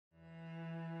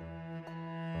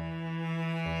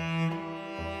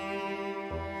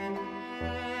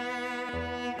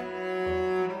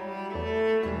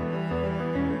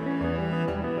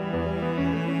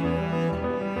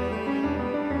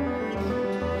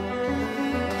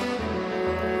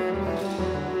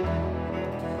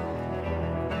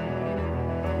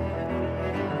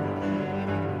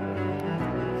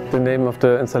The name of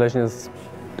the installation is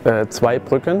Zwei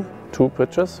Brücken, two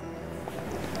bridges,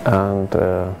 and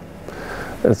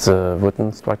it's a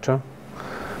wooden structure.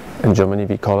 In Germany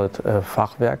we call it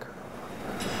Fachwerk,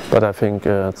 but I think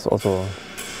it's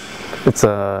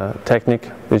a technique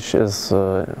which is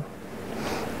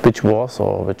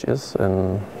which is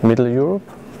in Middle Europe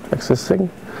existing,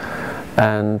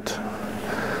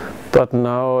 but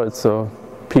now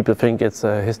people think it's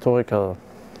a historical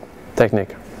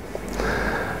technique.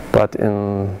 But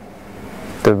in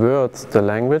the words, the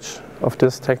language of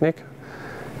this technique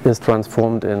is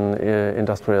transformed in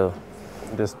industrial.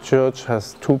 This church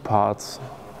has two parts.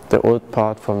 The old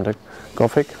part from the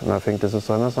Gothic, and I think this is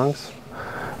Renaissance,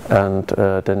 and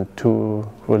then two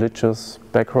religious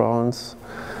backgrounds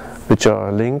which are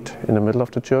linked in the middle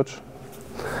of the church.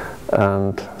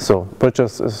 And so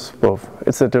bridges is both.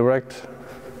 It's a direct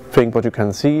thing what you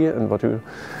can see and what you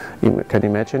can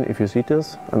imagine if you see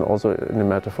this, and also in a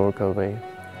metaphorical way.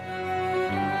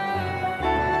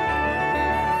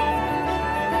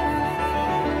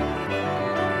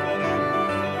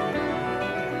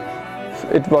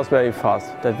 It was very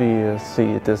fast that we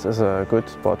see this as a good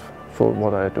spot for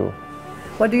what I do.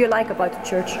 What do you like about the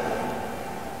church?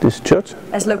 This church?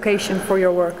 As location for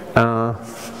your work?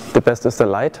 The best is the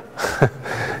light.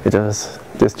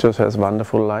 This church has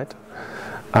wonderful light.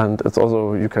 And it's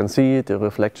also, you can see the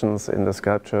reflections in the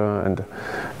sculpture, and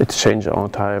it changes all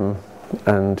time.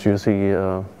 And you see,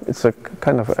 it's a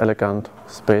kind of elegant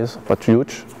space, but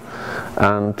huge,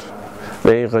 and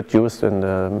very reduced in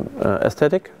the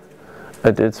aesthetic.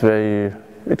 And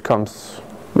it comes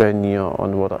very near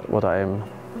on what I am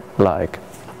like.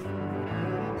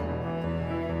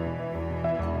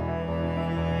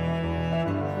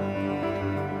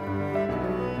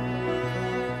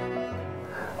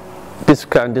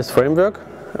 This framework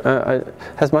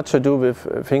has much to do with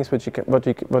things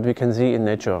what we can see in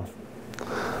nature.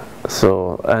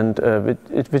 So, and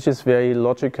which is very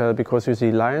logical, because you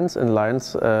see lines, and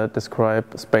lines describe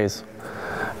space.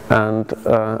 And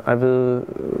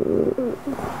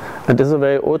and this is a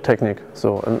very old technique.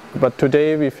 So, but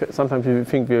today sometimes we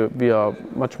think we are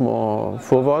much more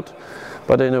forward.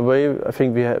 But in a way, I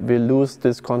think we lose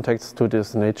this context to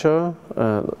this nature,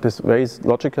 these very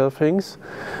logical things,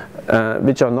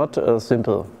 which are not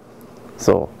simple.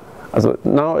 So,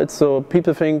 now it's so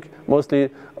people think mostly,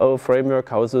 oh, framework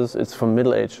houses, it's from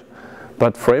Middle Age,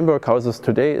 but framework houses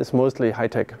today is mostly high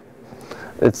tech.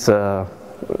 It's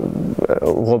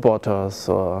robots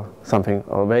or something,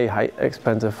 or very high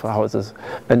expensive houses,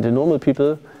 and the normal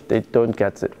people, they don't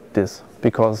get this,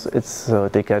 because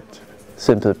they get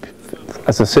simple,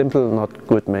 not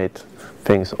good made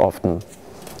things often,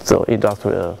 so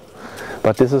industrial.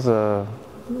 But this is a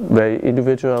very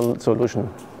individual solution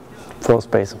for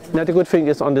space. Now the good thing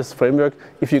is on this framework,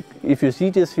 if you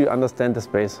see this, you understand the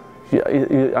space,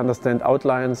 you understand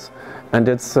outlines, and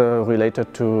it's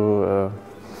related to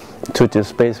the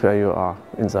space where you are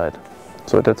inside.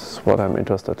 So that's what I'm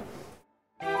interested in.